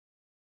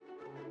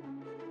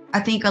I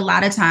think a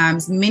lot of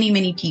times,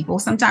 many people,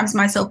 sometimes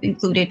myself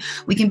included,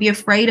 we can be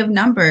afraid of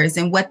numbers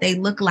and what they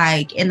look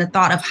like. And the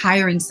thought of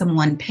hiring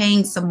someone,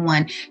 paying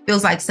someone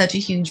feels like such a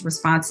huge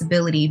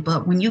responsibility.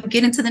 But when you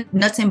get into the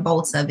nuts and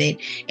bolts of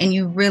it and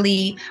you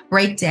really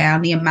break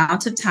down the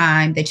amount of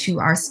time that you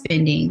are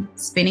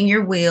spinning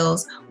your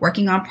wheels,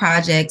 working on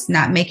projects,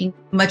 not making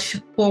much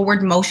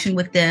forward motion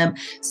with them,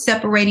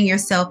 separating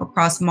yourself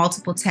across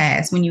multiple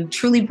tasks, when you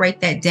truly break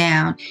that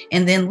down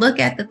and then look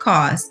at the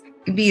cost,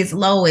 it could be as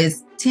low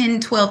as $10,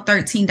 $12,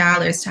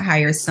 $13 to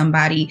hire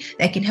somebody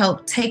that can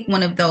help take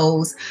one of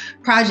those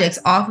projects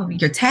off of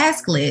your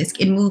task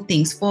list and move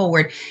things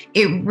forward.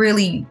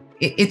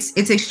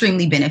 It's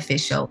extremely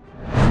beneficial.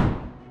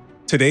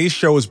 Today's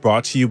show is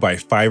brought to you by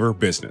Fiverr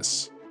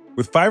Business.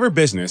 With Fiverr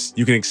Business,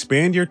 you can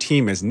expand your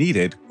team as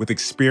needed with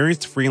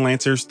experienced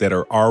freelancers that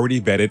are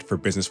already vetted for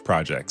business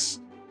projects.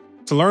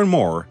 To learn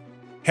more,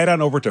 head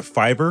on over to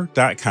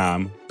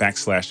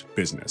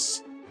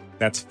fiverr.com/business.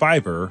 That's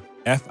Fiverr,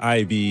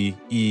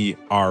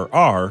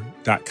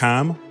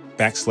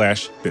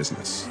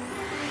 Fiverr.com/business.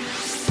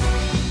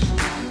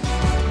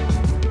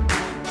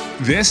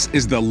 This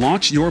is the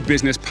Launch Your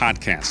Business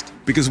podcast,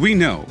 because we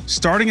know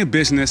starting a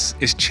business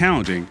is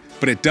challenging,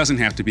 but it doesn't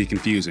have to be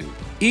confusing.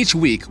 Each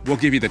week, we'll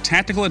give you the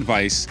tactical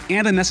advice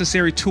and the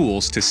necessary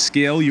tools to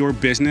scale your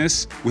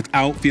business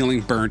without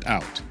feeling burnt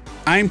out.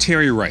 I'm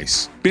Terry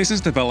Rice,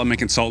 business development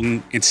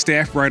consultant and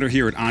staff writer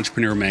here at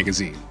Entrepreneur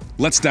Magazine.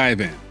 Let's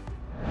dive in.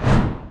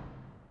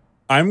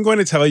 I'm going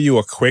to tell you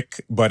a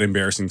quick but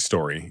embarrassing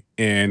story,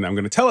 and I'm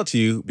going to tell it to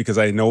you because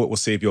I know it will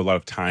save you a lot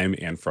of time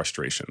and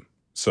frustration.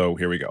 So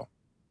here we go.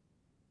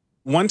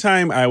 One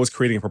time I was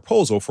creating a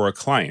proposal for a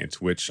client,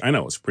 which I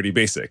know is pretty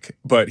basic,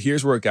 but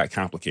here's where it got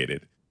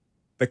complicated.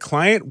 The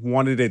client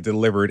wanted it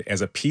delivered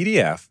as a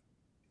PDF,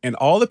 and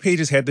all the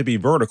pages had to be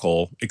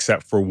vertical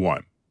except for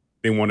one.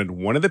 They wanted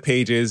one of the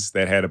pages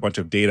that had a bunch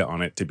of data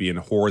on it to be in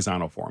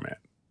horizontal format.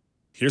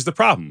 Here's the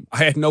problem.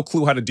 I had no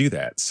clue how to do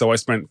that, so I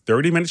spent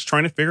 30 minutes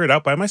trying to figure it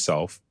out by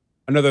myself,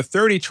 another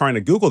 30 trying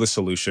to Google the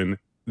solution,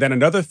 then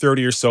another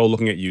 30 or so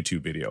looking at YouTube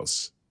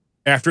videos.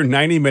 After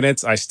 90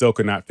 minutes, I still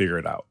could not figure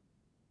it out.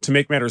 To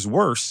make matters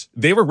worse,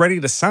 they were ready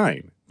to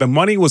sign. The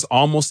money was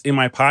almost in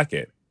my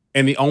pocket,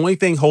 and the only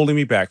thing holding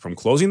me back from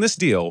closing this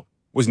deal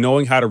was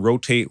knowing how to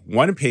rotate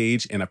one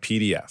page in a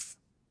PDF.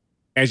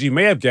 As you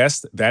may have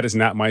guessed, that is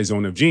not my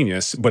zone of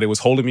genius, but it was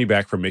holding me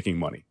back from making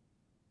money.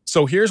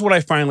 So here's what I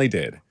finally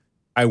did.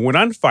 I went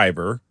on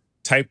Fiverr,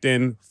 typed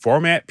in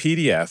format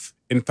PDF,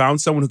 and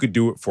found someone who could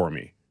do it for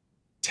me.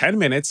 10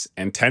 minutes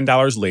and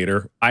 $10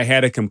 later, I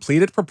had a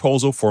completed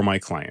proposal for my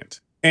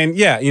client. And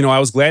yeah, I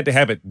was glad to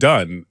have it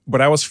done,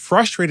 but I was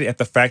frustrated at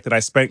the fact that I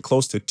spent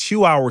close to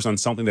 2 hours on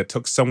something that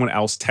took someone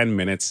else 10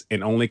 minutes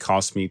and only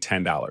cost me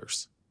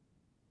 $10.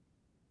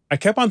 I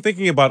kept on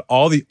thinking about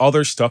all the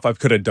other stuff I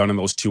could have done in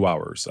those 2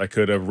 hours. I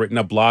could have written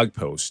a blog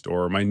post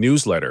or my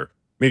newsletter,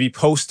 maybe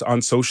post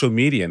on social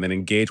media and then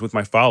engage with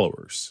my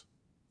followers.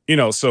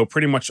 So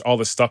pretty much all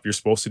the stuff you're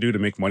supposed to do to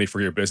make money for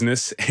your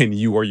business and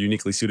you are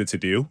uniquely suited to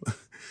do.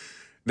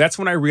 That's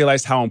when I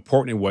realized how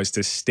important it was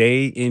to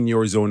stay in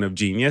your zone of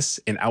genius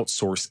and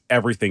outsource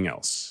everything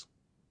else.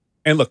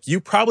 And look, you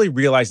probably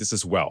realize this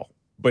as well,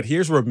 but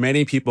here's where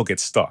many people get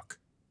stuck.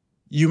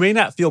 You may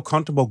not feel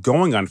comfortable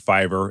going on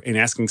Fiverr and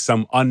asking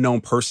some unknown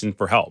person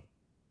for help.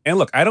 And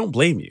look, I don't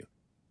blame you.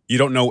 You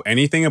don't know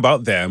anything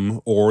about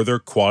them or their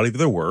quality of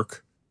their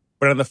work.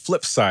 But on the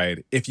flip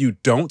side, if you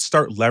don't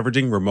start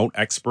leveraging remote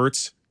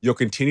experts, you'll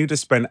continue to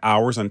spend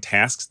hours on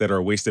tasks that are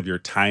a waste of your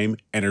time,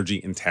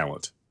 energy, and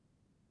talent.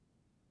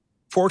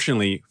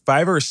 Fortunately,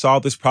 Fiverr has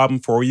solved this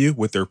problem for you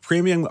with their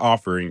premium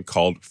offering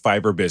called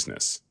Fiverr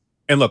Business.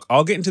 And look,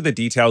 I'll get into the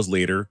details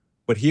later,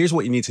 but here's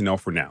what you need to know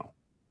for now.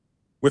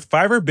 With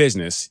Fiverr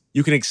Business,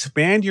 you can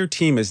expand your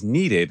team as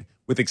needed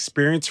with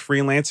experienced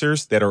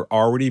freelancers that are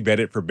already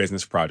vetted for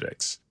business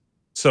projects.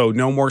 So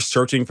no more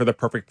searching for the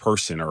perfect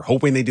person or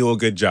hoping they do a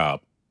good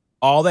job.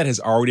 All that has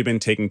already been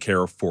taken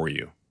care of for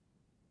you.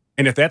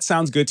 And if that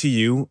sounds good to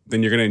you,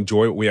 then you're going to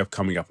enjoy what we have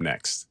coming up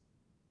next.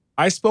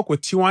 I spoke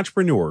with two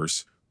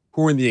entrepreneurs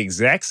who are in the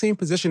exact same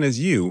position as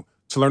you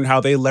to learn how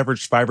they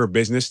leveraged Fiverr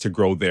Business to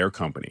grow their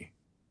company.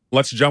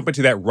 Let's jump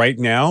into that right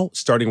now,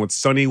 starting with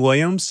Sonny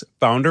Williams,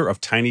 founder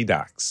of Tiny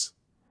Docs.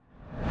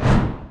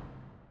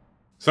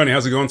 Sonny,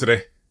 how's it going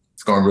today?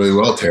 It's going really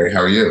well, Terry.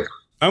 How are you?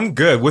 I'm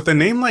good. With a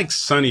name like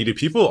Sonny, do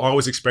people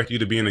always expect you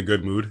to be in a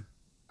good mood?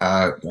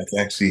 That's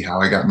actually how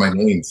I got my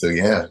name. So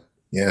yeah,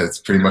 it's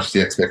pretty much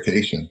the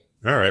expectation.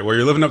 All right. Well,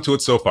 you're living up to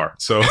it so far.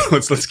 So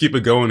let's keep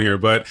it going here.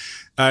 But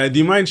do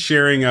you mind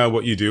sharing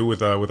what you do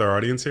with our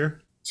audience here?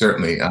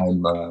 Certainly.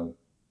 I'm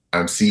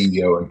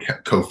CEO and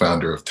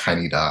co-founder of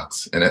Tiny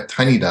Docs. And at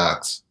Tiny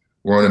Docs,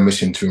 we're on a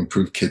mission to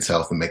improve kids'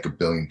 health and make 1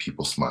 billion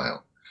people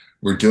smile.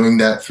 We're doing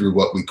that through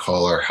what we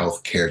call our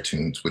health care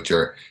tunes, which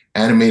are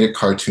animated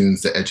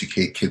cartoons that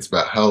educate kids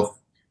about health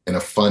in a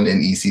fun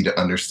and easy to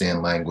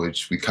understand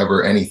language. We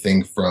cover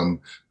anything from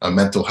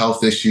mental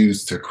health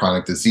issues to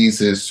chronic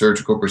diseases,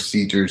 surgical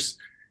procedures,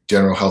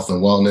 general health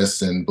and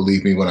wellness. And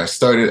believe me, when I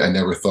started, I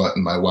never thought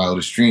in my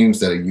wildest dreams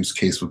that a use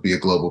case would be a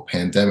global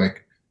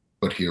pandemic,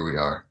 but here we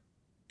are.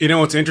 You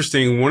know, it's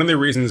interesting. One of the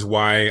reasons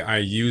why I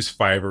use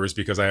Fiverr is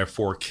because I have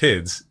 4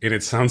 kids, and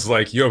it sounds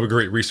like you have a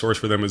great resource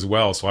for them as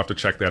well. So I'll have to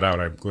check that out.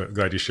 I'm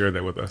glad you shared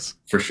that with us.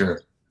 For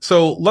sure.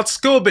 So let's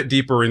go a bit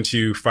deeper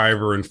into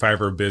Fiverr and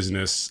Fiverr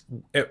Business.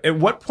 At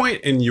what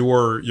point in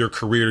your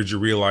career did you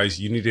realize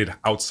you needed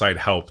outside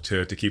help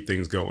to keep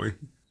things going?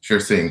 Sure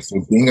thing.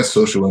 So being a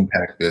social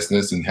impact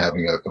business and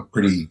having a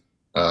pretty,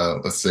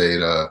 let's say,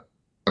 a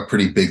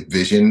pretty big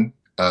vision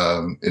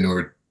in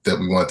order that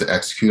we wanted to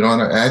execute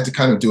on, I had to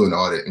kind of do an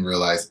audit and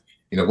realize,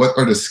 what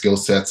are the skill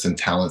sets and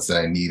talents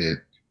that I needed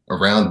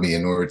around me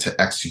in order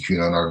to execute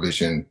on our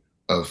vision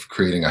of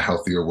creating a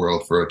healthier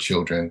world for our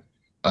children.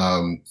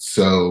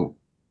 So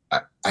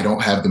I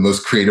don't have the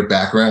most creative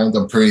background.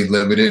 I'm pretty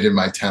limited in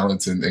my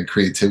talents and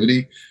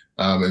creativity.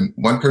 And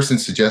one person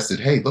suggested,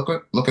 "Hey, look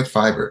at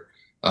Fiverr."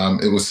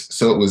 It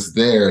was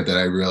there that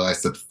I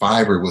realized that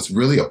Fiverr was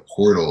really a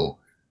portal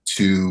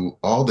to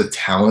all the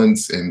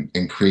talents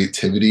and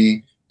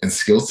creativity and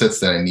skill sets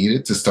that I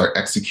needed to start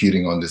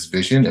executing on this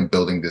vision and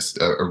building this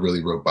a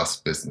really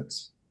robust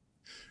business.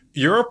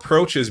 Your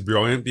approach is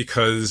brilliant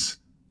because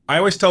I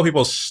always tell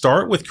people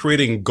start with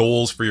creating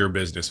goals for your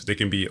business. They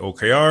can be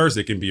OKRs,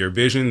 they can be your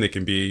vision, they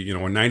can be, a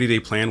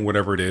 90-day plan,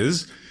 whatever it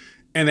is.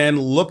 And then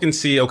look and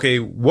see, okay,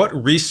 what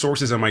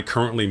resources am I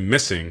currently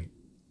missing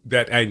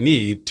that I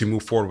need to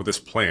move forward with this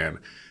plan?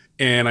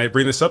 And I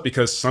bring this up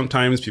because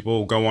sometimes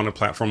people go on a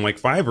platform like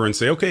Fiverr and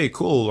say, okay,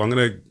 cool, I'm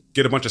going to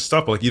get a bunch of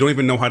stuff. But like, you don't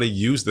even know how to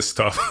use this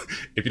stuff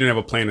if you didn't have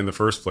a plan in the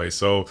first place.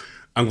 So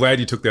I'm glad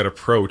you took that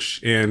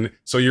approach. And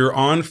so you're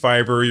on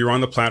Fiverr, you're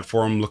on the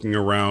platform looking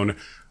around.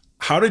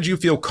 How did you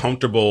feel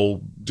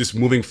comfortable just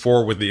moving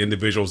forward with the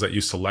individuals that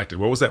you selected?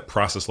 What was that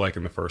process like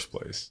in the first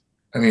place?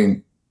 I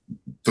mean,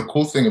 the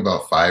cool thing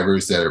about Fiverr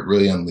is that it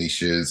really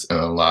unleashes and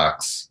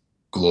unlocks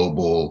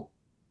global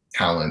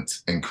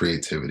talent and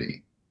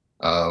creativity.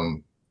 I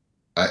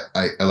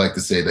like to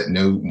say that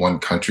no one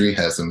country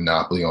has a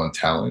monopoly on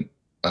talent.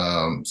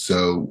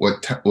 So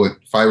what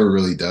Fiverr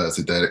really does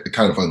is that it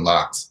kind of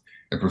unlocks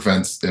and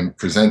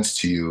presents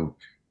to you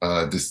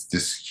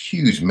this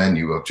huge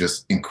menu of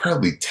just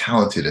incredibly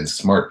talented and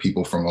smart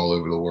people from all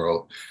over the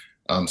world.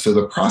 So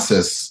the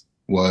process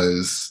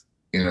was,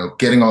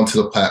 getting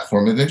onto the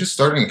platform and then just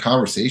starting a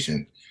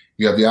conversation.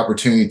 You have the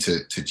opportunity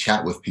to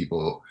chat with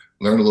people,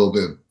 learn a little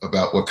bit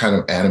about what kind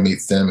of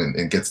animates them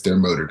and gets their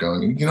motor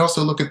going. And you can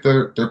also look at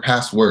their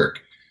past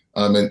work.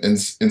 And in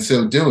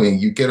so doing,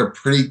 you get a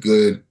pretty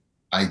good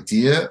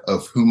idea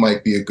of who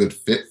might be a good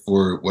fit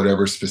for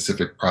whatever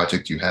specific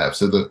project you have.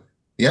 So the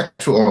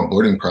actual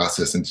onboarding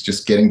process and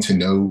just getting to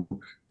know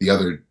the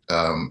other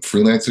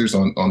freelancers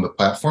on the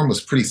platform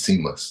was pretty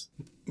seamless.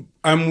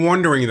 I'm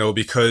wondering though,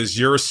 because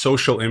you're a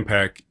social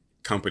impact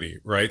company,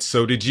 right?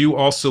 So did you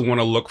also want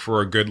to look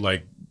for a good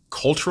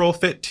cultural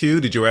fit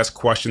too? Did you ask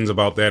questions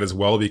about that as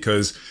well?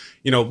 Because,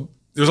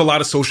 there's a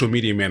lot of social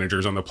media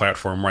managers on the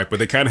platform, right? But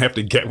they kind of have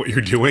to get what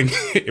you're doing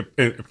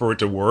for it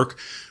to work.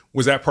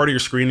 Was that part of your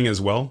screening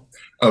as well?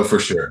 Oh, for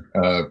sure.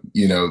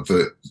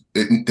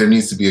 There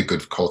needs to be a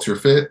good culture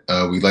fit.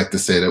 We like to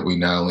say that we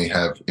not only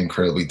have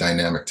incredibly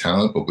dynamic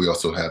talent, but we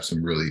also have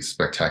some really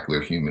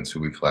spectacular humans who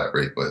we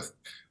collaborate with.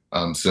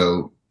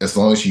 So as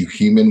long as you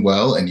human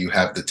well and you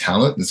have the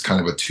talent, it's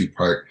kind of a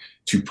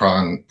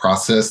two-prong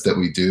process that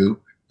we do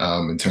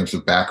in terms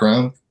of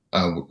background.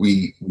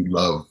 We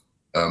love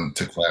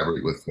to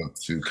collaborate with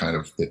folks who kind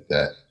of fit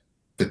that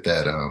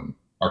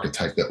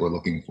archetype that we're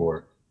looking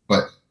for.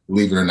 But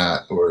believe it or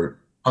not, or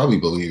probably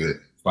believe it,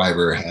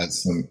 Fiverr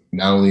has some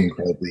not only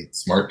incredibly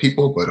smart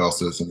people, but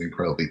also some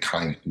incredibly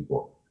kind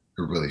people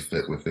who really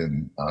fit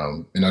within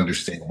and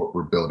understand what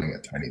we're building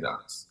at Tiny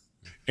Docs.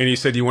 And you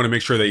said you want to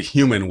make sure they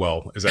human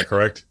well. Is that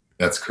correct?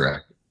 That's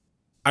correct.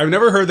 I've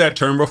never heard that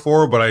term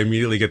before, but I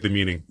immediately get the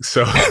meaning.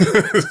 So,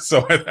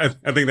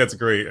 I think that's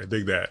great. I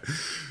dig that.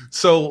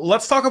 So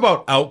let's talk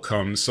about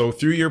outcomes. So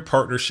through your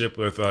partnership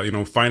with,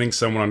 finding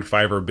someone on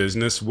Fiverr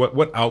Business,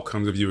 what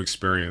outcomes have you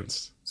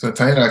experienced? So at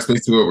Tiny Docs,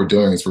 basically what we're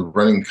doing is we're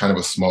running kind of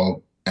a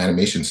small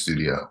animation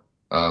studio.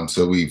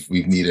 So we've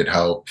needed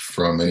help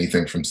from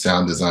anything from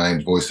sound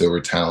design,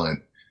 voiceover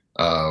talent,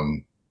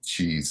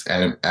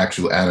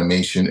 actual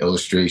animation,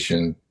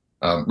 illustration,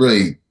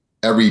 really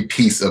every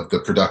piece of the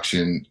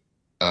production,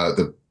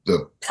 the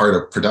part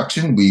of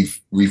production we've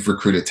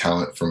recruited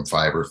talent from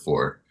Fiverr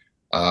for.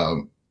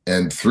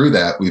 And through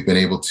that, we've been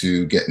able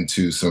to get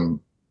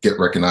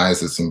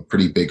recognized at some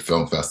pretty big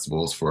film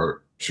festivals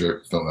for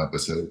short film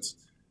episodes.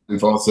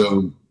 We've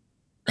also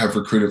have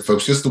recruited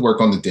folks just to work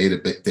on the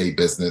day-to-day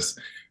business.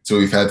 So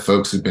we've had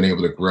folks who've been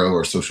able to grow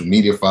our social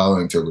media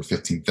following to over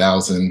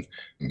 15,000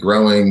 and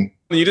growing.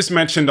 You just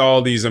mentioned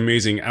all these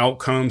amazing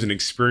outcomes and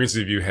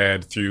experiences you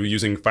had through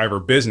using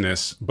Fiverr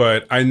Business,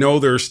 but I know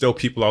there are still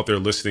people out there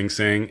listening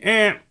saying,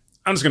 I'm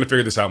just going to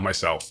figure this out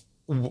myself.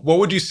 What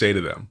would you say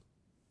to them?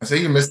 I say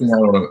you're missing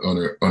out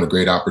on a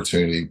great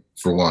opportunity,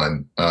 for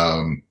one.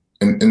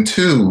 And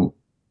two,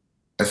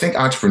 I think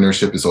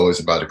entrepreneurship is always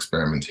about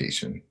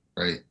experimentation,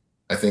 right?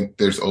 I think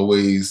there's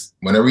always,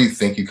 whenever you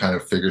think you kind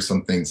of figure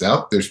some things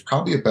out, there's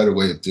probably a better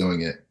way of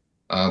doing it.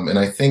 And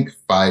I think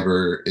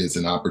Fiverr is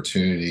an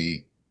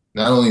opportunity,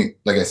 not only,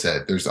 like I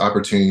said, there's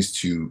opportunities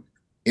to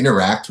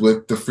interact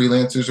with the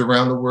freelancers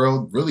around the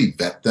world, really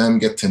vet them,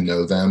 get to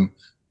know them,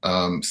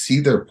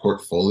 see their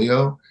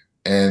portfolio.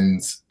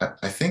 And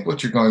I think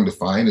what you're going to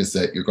find is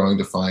that you're going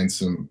to find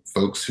some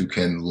folks who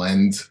can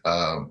lend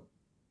a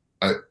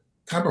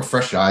kind of a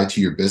fresh eye to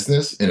your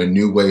business and a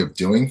new way of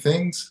doing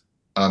things,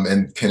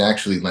 and can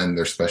actually lend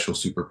their special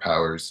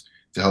superpowers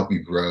to help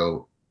you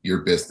grow your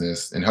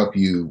business and help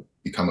you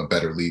become a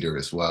better leader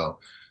as well.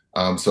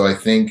 So I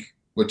think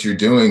what you're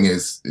doing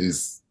is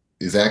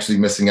actually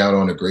missing out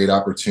on a great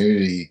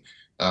opportunity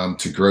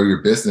to grow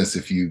your business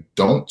if you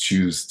don't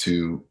choose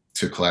to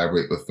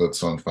collaborate with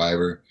folks on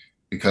Fiverr,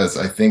 because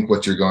I think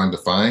what you're going to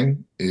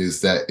find is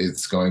that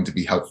it's going to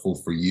be helpful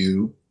for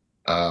you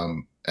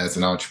as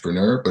an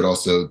entrepreneur, but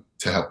also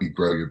to help you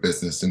grow your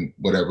business in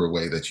whatever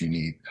way that you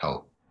need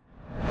help.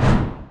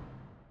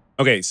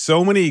 Okay,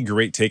 so many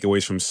great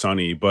takeaways from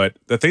Sonny, but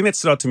the thing that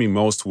stood out to me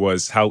most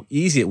was how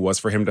easy it was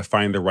for him to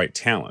find the right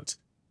talent.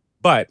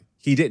 But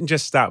he didn't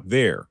just stop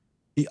there.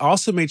 He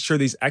also made sure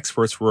these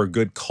experts were a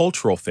good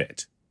cultural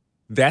fit.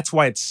 That's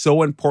why it's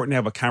so important to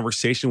have a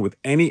conversation with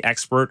any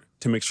expert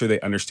to make sure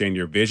they understand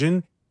your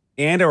vision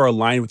and are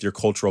aligned with your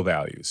cultural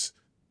values.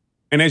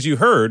 And as you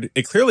heard,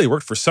 it clearly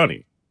worked for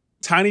Sonny.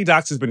 Tiny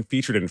Docs has been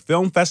featured in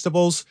film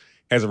festivals,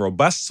 has a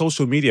robust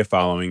social media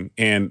following,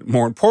 and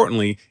more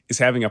importantly, is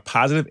having a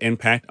positive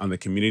impact on the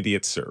community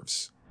it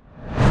serves.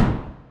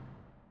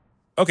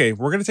 Okay,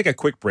 we're going to take a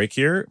quick break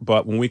here,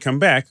 but when we come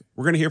back,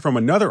 we're going to hear from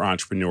another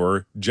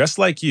entrepreneur just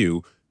like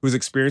you who's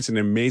experienced an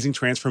amazing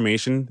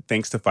transformation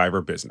thanks to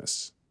Fiverr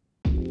Business.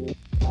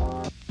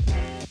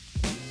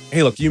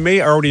 Hey, look, you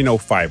may already know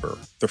Fiverr,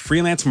 the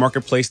freelance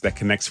marketplace that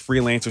connects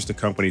freelancers to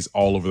companies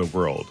all over the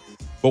world.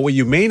 But what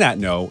you may not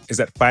know is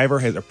that Fiverr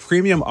has a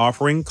premium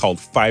offering called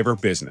Fiverr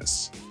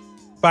Business.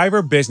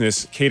 Fiverr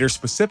Business caters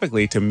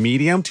specifically to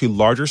medium to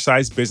larger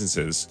sized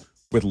businesses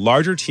with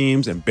larger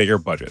teams and bigger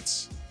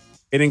budgets.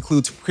 It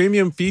includes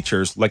premium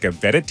features like a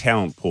vetted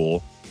talent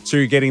pool, so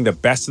you're getting the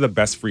best of the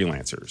best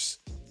freelancers.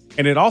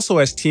 And it also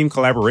has team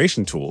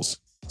collaboration tools,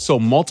 so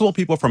multiple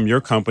people from your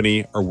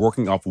company are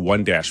working off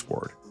one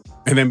dashboard.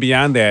 And then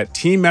beyond that,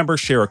 team members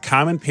share a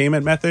common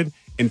payment method,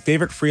 and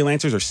favorite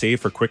freelancers are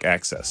saved for quick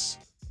access.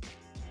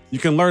 You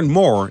can learn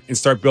more and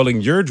start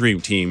building your dream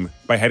team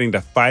by heading to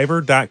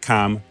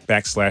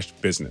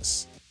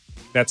fiverr.com/business.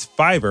 That's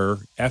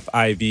Fiverr,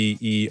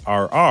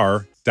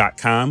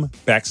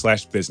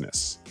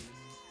 Fiverr.com/business.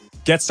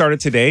 Get started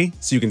today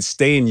so you can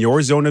stay in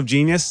your zone of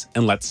genius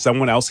and let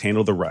someone else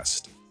handle the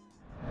rest.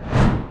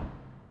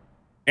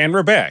 And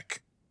we're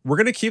back. We're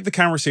going to keep the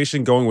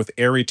conversation going with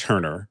Ari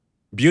Turner,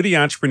 beauty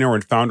entrepreneur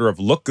and founder of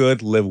Look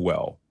Good, Live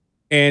Well.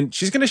 And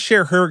she's going to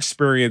share her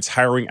experience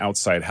hiring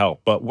outside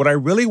help. But what I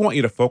really want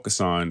you to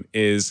focus on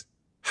is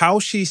how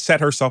she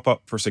set herself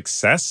up for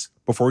success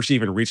before she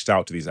even reached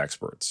out to these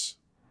experts.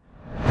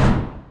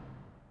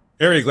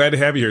 Ari, glad to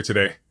have you here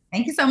today.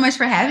 Thank you so much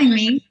for having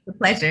me. It's a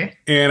pleasure.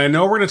 And I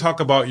know we're going to talk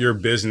about your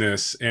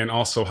business and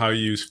also how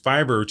you use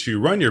Fiverr to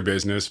run your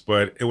business,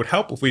 but it would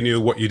help if we knew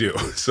what you do.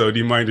 So do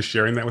you mind just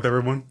sharing that with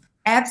everyone?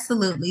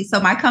 Absolutely. So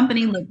my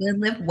company, Look Good,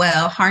 Live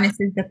Well,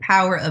 harnesses the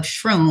power of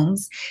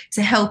shrooms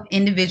to help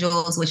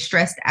individuals with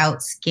stressed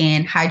out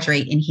skin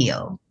hydrate and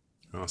heal.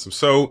 Awesome.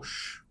 So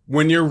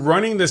when you're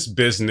running this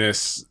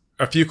business,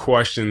 a few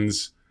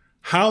questions.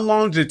 How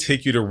long did it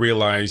take you to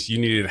realize you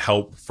needed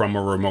help from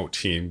a remote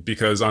team?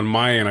 Because on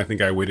my end, I think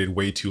I waited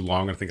way too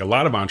long. I think a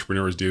lot of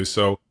entrepreneurs do.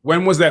 So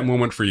when was that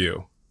moment for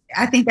you?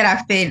 I think that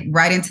I fit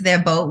right into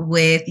that boat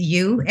with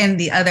you and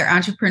the other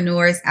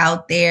entrepreneurs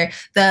out there.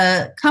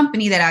 The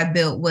company that I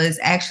built was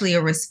actually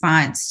a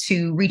response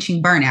to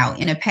reaching burnout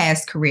in a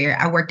past career.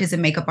 I worked as a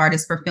makeup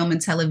artist for film and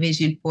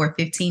television for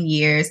 15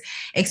 years,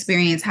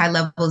 experienced high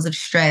levels of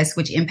stress,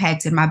 which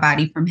impacted my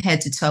body from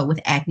head to toe with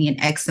acne and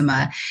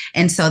eczema.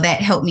 And so that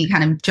helped me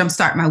kind of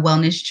jumpstart my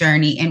wellness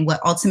journey and what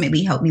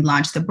ultimately helped me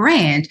launch the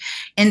brand.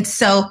 And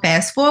so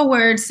fast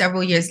forward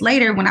several years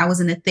later, when I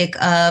was in the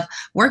thick of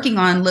working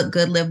on Look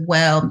Good, Live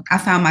Well, I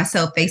found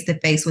myself face to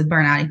face with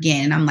burnout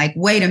again. And I'm like,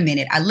 wait a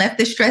minute, I left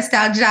the stressed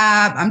out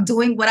job. I'm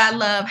doing what I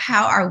love.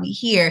 How are we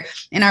here?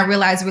 And I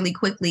realized really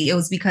quickly it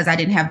was because I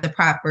didn't have the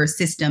proper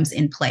systems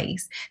in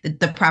place,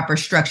 the proper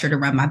structure to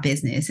run my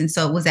business. And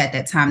so it was at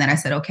that time that I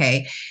said,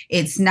 okay,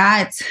 it's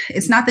not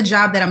the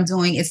job that I'm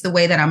doing, it's the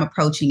way that I'm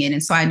approaching it.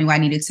 And so I knew I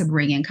needed to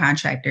bring in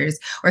contractors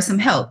or some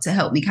help to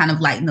help me kind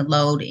of lighten the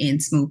load and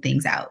smooth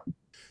things out.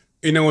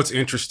 You know, what's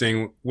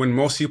interesting, when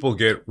most people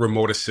get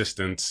remote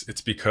assistance,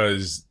 it's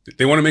because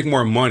they want to make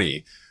more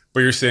money. But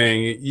you're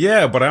saying,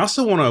 yeah, but I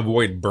also want to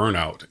avoid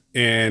burnout.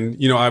 And,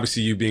 you know,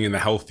 obviously you being in the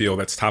health field,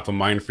 that's top of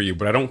mind for you.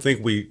 But I don't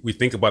think we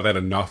think about that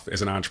enough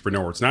as an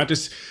entrepreneur. It's not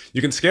just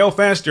you can scale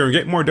faster and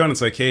get more done.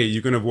 It's like, hey,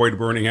 you can avoid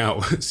burning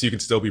out so you can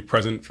still be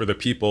present for the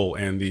people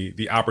and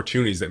the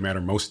opportunities that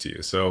matter most to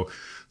you. So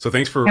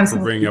thanks for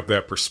bringing up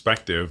that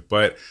perspective.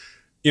 But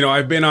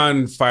I've been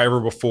on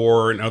Fiverr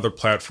before and other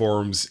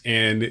platforms,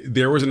 and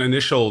there was an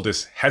initial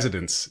just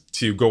hesitance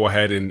to go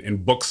ahead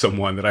and book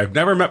someone that I've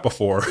never met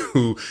before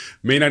who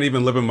may not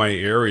even live in my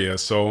area.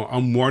 So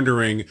I'm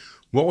wondering,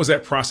 what was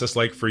that process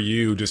like for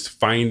you, just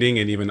finding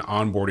and even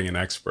onboarding an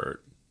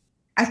expert?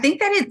 I think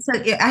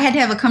that I had to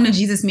have a come to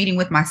Jesus meeting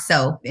with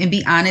myself and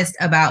be honest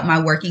about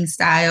my working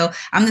style.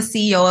 I'm the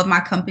CEO of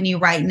my company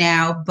right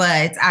now,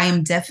 but I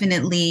am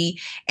definitely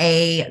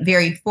a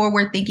very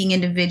forward thinking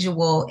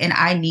individual and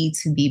I need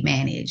to be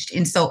managed.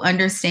 And so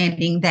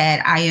understanding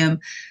that I'm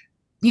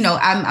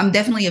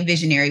definitely a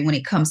visionary when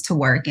it comes to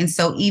work. And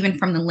so even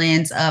from the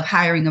lens of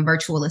hiring a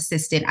virtual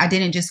assistant, I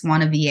didn't just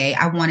want a VA.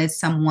 I wanted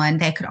someone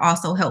that could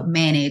also help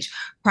manage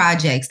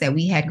projects that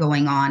we had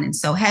going on. And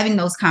so having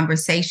those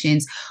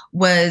conversations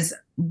was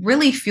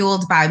really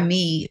fueled by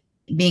me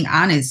being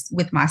honest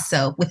with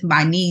myself, with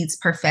my needs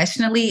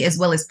professionally as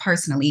well as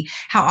personally,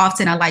 how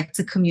often I like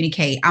to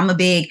communicate. I'm a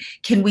big,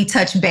 can we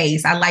touch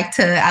base? I like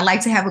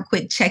to have a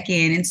quick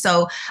check-in. And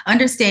so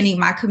understanding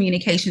my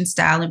communication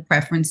style and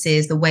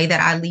preferences, the way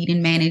that I lead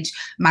and manage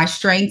my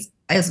strengths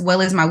as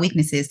well as my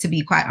weaknesses, to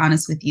be quite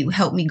honest with you,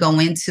 help me go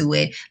into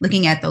it,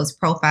 looking at those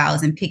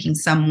profiles and picking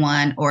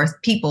someone or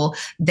people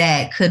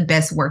that could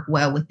best work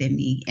well within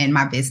me and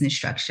my business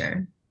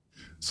structure.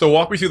 So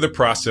walk me through the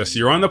process.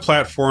 You're on the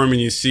platform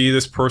and you see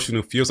this person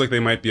who feels like they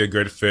might be a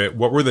good fit.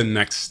 What were the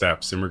next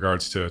steps in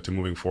regards to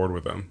moving forward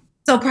with them?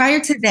 So prior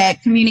to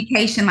that,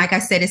 communication, like I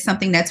said, is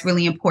something that's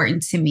really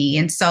important to me.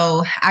 And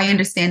so I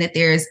understand that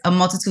there's a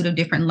multitude of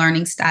different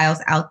learning styles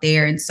out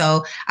there. And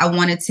so I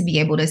wanted to be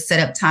able to set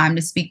up time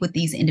to speak with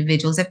these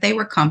individuals if they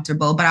were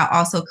comfortable. But I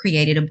also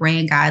created a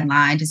brand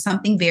guideline, just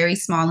something very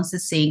small and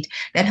succinct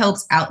that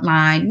helps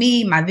outline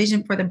me, my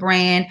vision for the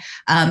brand,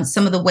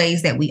 some of the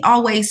ways that we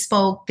always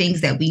spoke,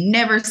 things that we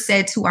never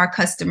said to our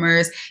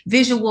customers,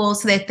 visuals,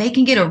 so that they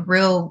can get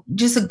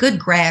just a good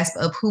grasp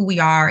of who we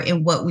are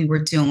and what we were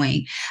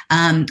doing.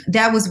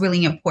 That was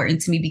really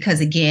important to me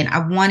because, again, I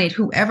wanted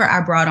whoever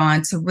I brought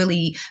on to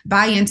really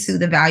buy into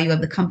the value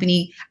of the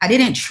company. I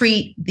didn't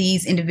treat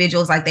these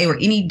individuals like they were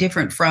any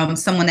different from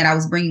someone that I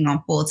was bringing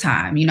on full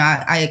time.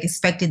 I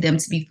expected them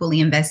to be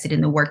fully invested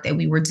in the work that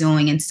we were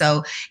doing. And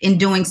so in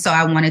doing so,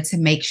 I wanted to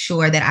make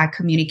sure that I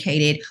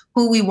communicated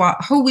who we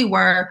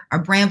were, our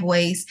brand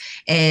voice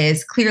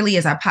as clearly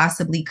as I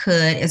possibly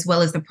could, as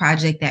well as the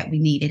project that we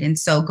needed. And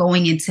so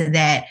going into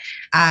that,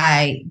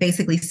 I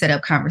basically set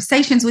up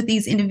conversations with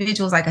these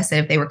individuals. Like I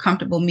said, if they were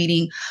comfortable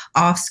meeting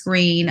off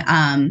screen,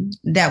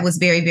 that was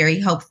very, very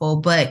helpful.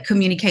 But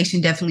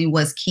communication definitely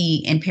was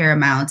key and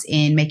paramount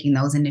in making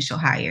those initial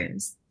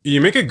hires.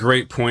 You make a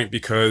great point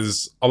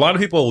because a lot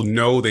of people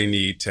know they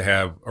need to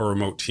have a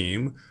remote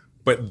team,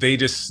 but they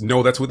just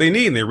know that's what they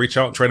need and they reach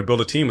out and try to build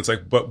a team. It's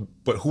like, but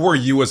who are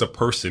you as a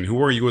person?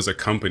 Who are you as a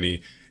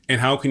company? And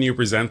how can you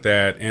present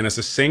that in a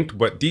succinct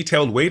but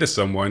detailed way to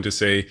someone to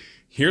say,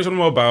 here's what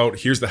I'm about,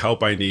 here's the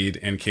help I need,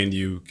 and can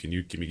you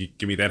give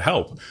me that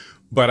help?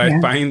 But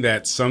I find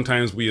that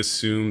sometimes we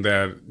assume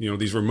that,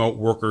 these remote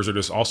workers are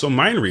just also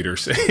mind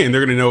readers and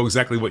they're going to know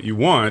exactly what you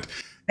want.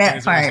 That and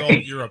as part. a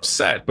result, you're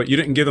upset, but you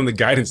didn't give them the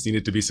guidance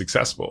needed to be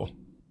successful.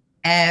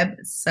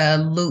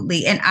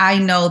 Absolutely. And I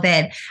know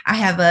that I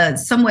have a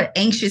somewhat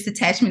anxious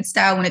attachment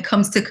style when it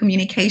comes to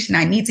communication.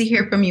 I need to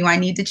hear from you. I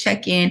need to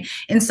check in.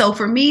 And so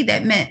for me,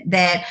 that meant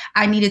that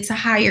I needed to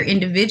hire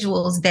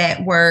individuals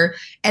that were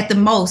at the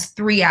most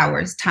 3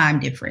 hours time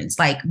difference,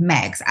 like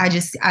max.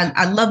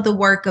 I love the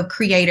work of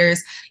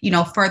creators,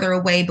 further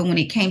away. But when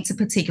it came to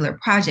particular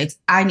projects,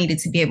 I needed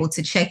to be able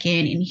to check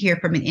in and hear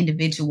from an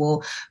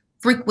individual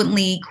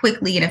frequently,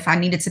 quickly. And if I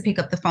needed to pick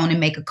up the phone and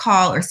make a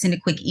call or send a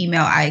quick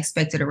email, I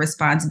expected a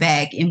response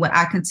back in what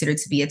I considered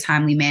to be a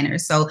timely manner.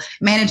 So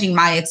managing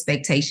my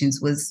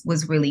expectations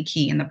was really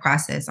key in the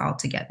process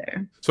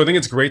altogether. So I think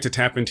it's great to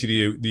tap into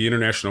the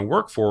international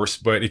workforce,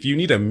 but if you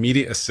need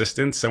immediate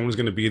assistance, someone's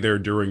going to be there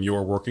during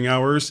your working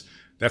hours.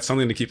 That's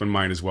something to keep in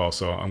mind as well.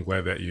 So I'm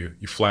glad that you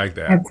flagged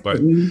that.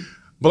 Absolutely.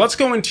 But let's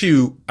go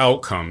into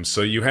outcomes.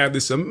 So you have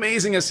this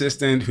amazing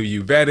assistant who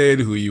you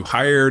vetted, who you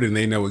hired, and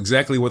they know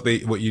exactly what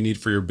you need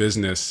for your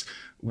business.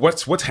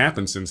 What's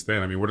happened since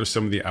then? I mean, what are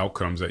some of the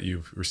outcomes that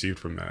you've received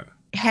from that?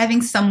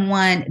 Having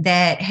someone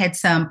that had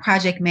some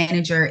project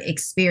manager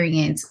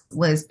experience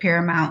was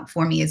paramount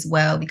for me as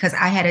well, because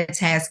I had a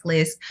task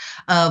list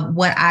of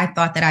what I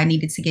thought that I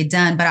needed to get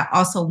done, but I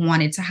also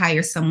wanted to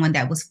hire someone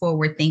that was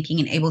forward thinking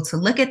and able to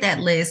look at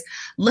that list,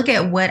 look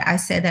at what I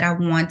said that I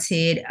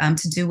wanted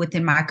to do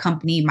within my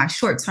company, my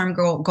short-term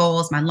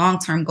goals, my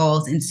long-term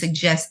goals, and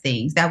suggest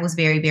things. That was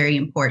very, very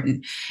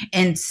important.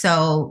 And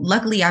so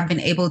luckily I've been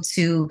able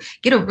to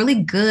get a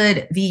really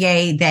good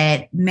VA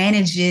that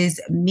manages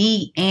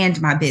me and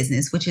my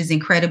business, which is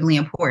incredibly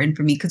important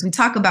for me because we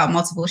talk about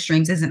multiple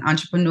streams as an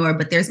entrepreneur,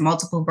 but there's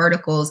multiple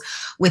verticals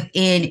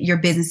within your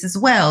business as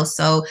well.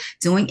 So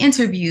doing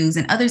interviews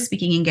and other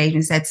speaking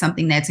engagements, that's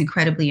something that's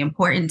incredibly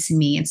important to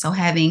me. And so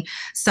having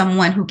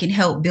someone who can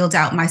help build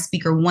out my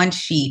speaker one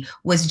sheet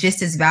was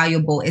just as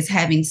valuable as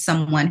having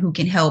someone who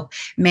can help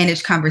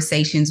manage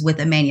conversations with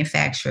a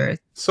manufacturer.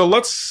 So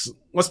let's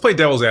play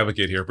devil's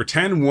advocate here.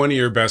 Pretend one of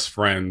your best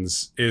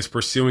friends is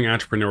pursuing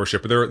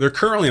entrepreneurship. They're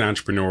currently an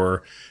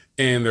entrepreneur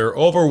and they're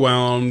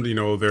overwhelmed,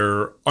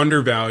 they're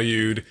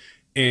undervalued,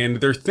 and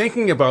they're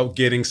thinking about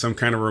getting some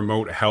kind of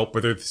remote help,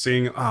 but they're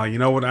saying, you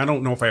know what, I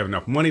don't know if I have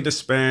enough money to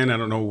spend. I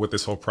don't know what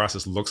this whole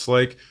process looks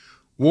like.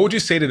 What would you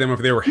say to them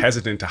if they were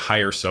hesitant to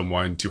hire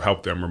someone to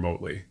help them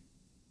remotely?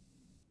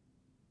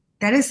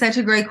 That is such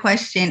a great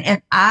question.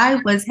 If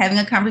I was having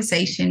a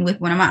conversation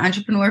with one of my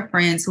entrepreneur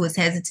friends who was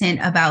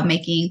hesitant about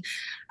making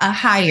a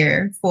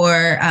hire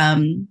for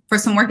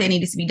some work that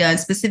needed to be done,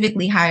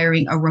 specifically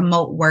hiring a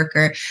remote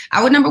worker,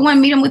 I would, number one,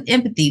 meet them with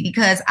empathy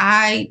because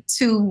I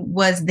too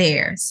was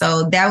there.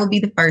 So that would be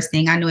the first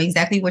thing. I know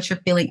exactly what you're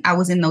feeling. I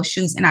was in those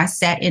shoes and I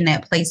sat in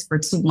that place for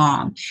too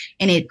long,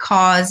 and it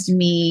caused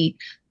me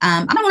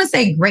I don't want to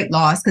say great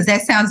loss because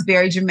that sounds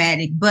very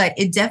dramatic, but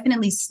it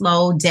definitely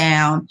slowed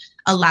down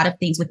a lot of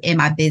things within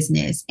my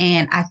business.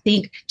 And I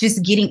think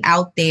just getting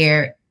out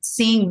there,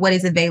 seeing what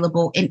is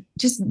available and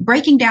just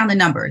breaking down the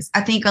numbers.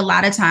 I think a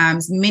lot of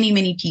times,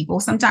 many people,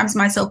 sometimes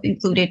myself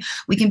included,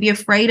 we can be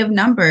afraid of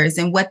numbers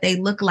and what they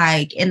look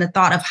like. And the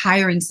thought of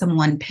hiring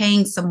someone,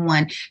 paying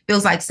someone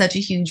feels like such a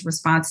huge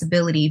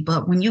responsibility.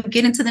 But when you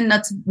get into the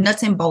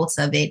nuts and bolts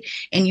of it,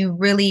 and you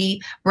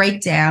really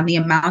break down the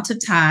amount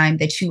of time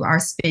that you are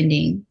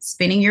spinning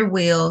your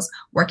wheels,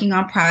 working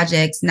on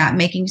projects, not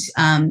making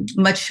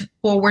much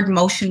forward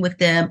motion with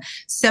them,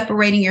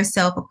 separating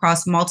yourself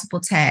across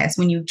multiple tasks,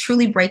 when you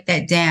truly break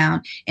that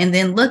down and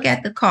then look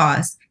at the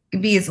cost, it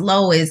could be as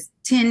low as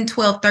 $10,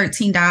 $12,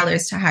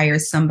 $13 to hire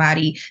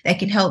somebody that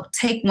can help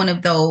take one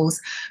of those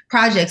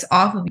projects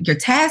off of your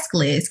task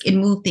list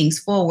and move things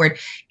forward.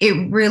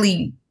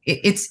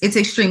 It's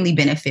extremely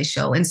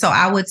beneficial. And so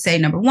I would say,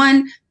 number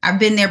one, I've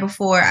been there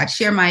before. I'd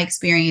share my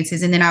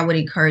experiences, and then I would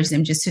encourage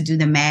them just to do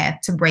the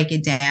math, to break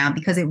it down,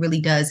 because it really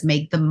does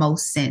make the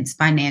most sense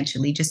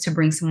financially just to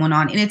bring someone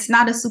on. And it's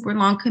not a super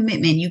long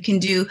commitment. You can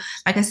do,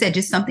 like I said,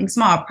 just something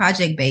small,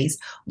 project-based,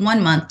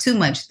 1 month, 2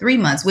 months, 3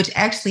 months, which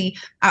actually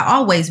I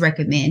always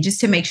recommend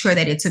just to make sure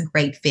that it's a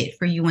great fit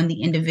for you and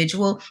the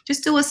individual.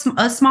 Just do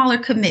a smaller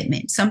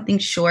commitment, something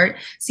short,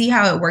 see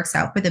how it works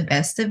out for the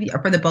best of you,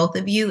 or for the both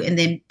of you, and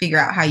then figure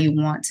out how you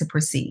want to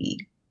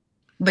proceed.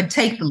 But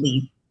take the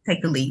lead.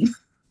 Take the lead.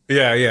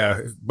 Yeah.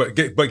 But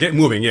get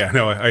moving. Yeah,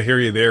 no, I hear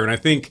you there. And I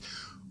think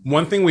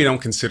one thing we don't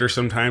consider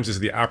sometimes is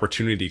the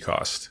opportunity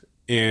cost.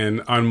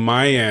 And on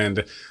my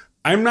end,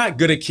 I'm not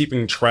good at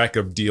keeping track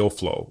of deal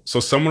flow.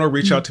 So someone will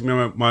reach out to me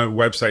on my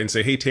website and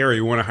say, hey,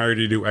 Terry, we want to hire you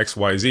to do X,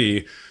 Y,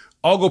 Z.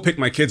 I'll go pick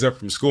my kids up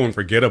from school and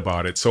forget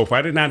about it. So if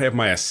I did not have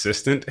my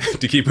assistant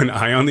to keep an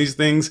eye on these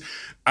things,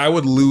 I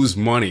would lose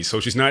money. So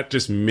she's not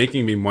just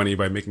making me money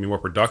by making me more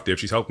productive.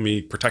 She's helping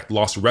me protect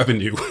lost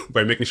revenue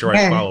by making sure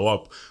I follow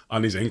up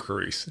on these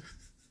inquiries.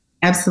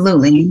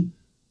 Absolutely.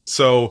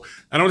 So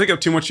I don't take up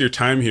too much of your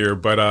time here,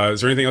 but is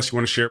there anything else you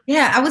want to share?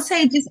 Yeah, I would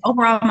say just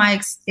overall my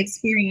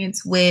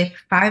experience with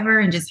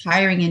Fiverr and just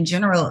hiring in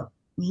general.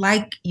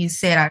 Like you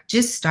said, I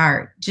just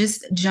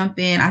jump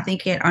in. I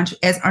think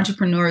as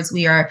entrepreneurs,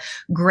 we are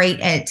great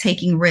at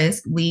taking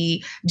risks.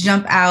 We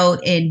jump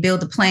out and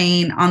build a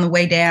plane on the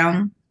way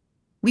down.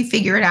 We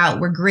figure it out.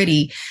 We're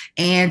gritty.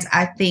 And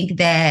I think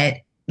that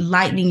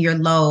lightening your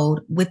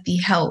load with the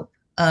help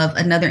of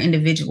another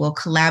individual,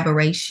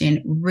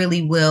 collaboration,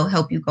 really will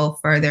help you go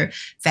further,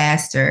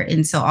 faster.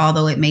 And so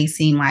although it may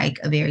seem like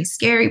a very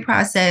scary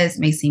process,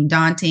 may seem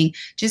daunting,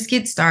 just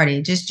get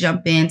started. Just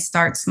jump in,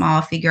 start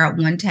small, figure out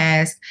one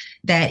task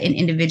that an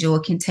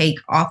individual can take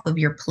off of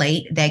your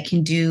plate that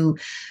can do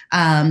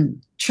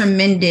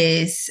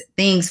tremendous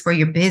things for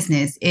your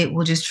business. It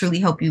will just truly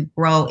help you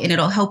grow, and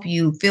it'll help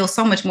you feel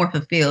so much more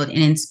fulfilled and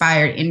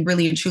inspired, and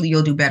really and truly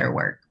you'll do better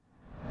work.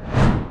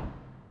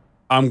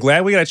 I'm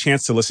glad we got a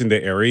chance to listen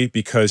to Ari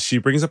because she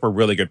brings up a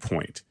really good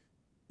point.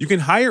 You can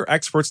hire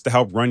experts to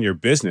help run your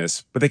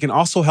business, but they can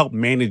also help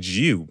manage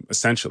you,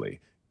 essentially.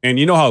 And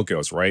you know how it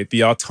goes, right?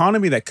 The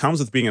autonomy that comes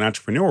with being an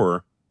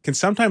entrepreneur can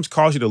sometimes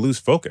cause you to lose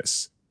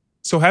focus.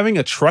 So having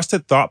a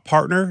trusted thought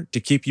partner to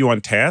keep you on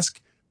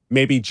task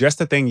may be just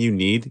the thing you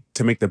need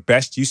to make the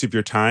best use of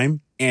your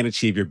time and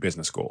achieve your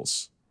business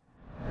goals.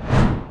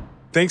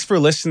 Thanks for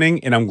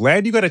listening, and I'm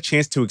glad you got a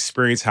chance to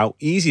experience how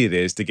easy it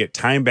is to get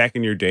time back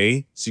in your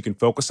day so you can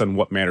focus on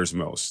what matters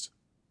most.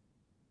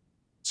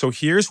 So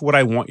here's what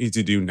I want you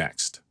to do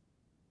next.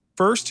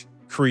 First,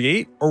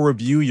 create or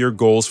review your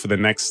goals for the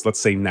next,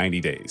 let's say,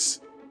 90 days.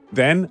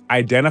 Then,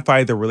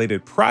 identify the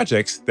related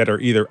projects that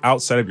are either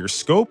outside of your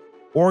scope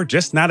or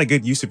just not a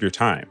good use of your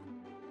time.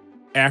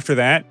 After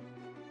that,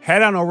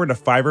 head on over to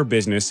Fiverr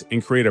Business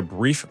and create a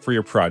brief for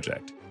your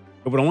project.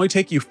 It would only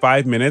take you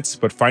 5 minutes,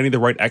 but finding the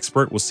right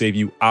expert will save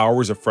you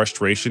hours of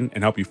frustration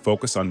and help you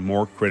focus on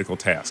more critical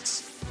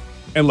tasks.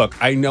 And look,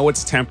 I know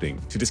it's tempting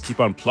to just keep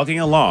on plugging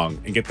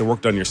along and get the work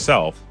done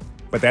yourself,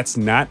 but that's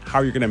not how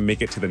you're going to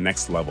make it to the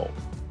next level.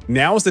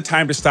 Now is the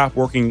time to stop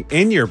working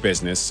in your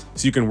business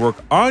so you can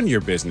work on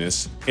your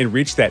business and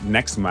reach that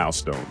next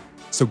milestone.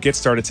 So get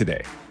started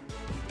today.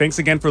 Thanks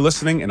again for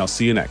listening, and I'll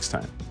see you next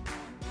time.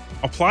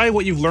 Apply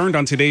what you've learned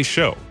on today's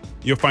show.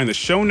 You'll find the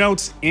show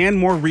notes and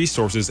more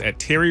resources at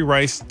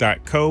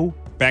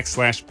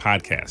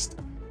terryrice.co/podcast.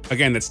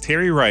 Again, that's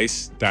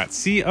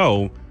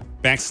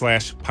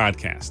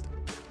terryrice.co/podcast.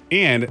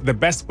 And the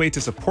best way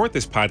to support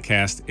this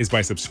podcast is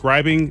by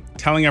subscribing,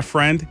 telling a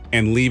friend,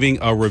 and leaving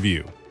a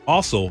review.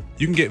 Also,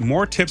 you can get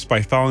more tips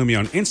by following me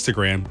on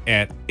Instagram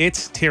at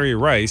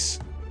 @itsterryrice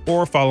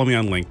or follow me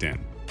on LinkedIn.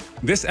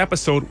 This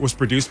episode was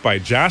produced by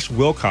Josh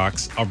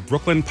Wilcox of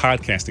Brooklyn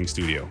Podcasting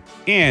Studio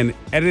and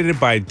edited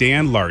by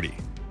Dan Lardy.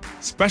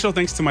 Special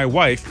thanks to my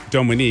wife,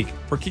 Dominique,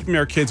 for keeping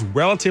our kids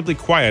relatively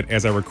quiet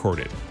as I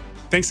recorded.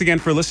 Thanks again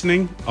for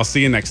listening. I'll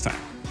see you next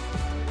time.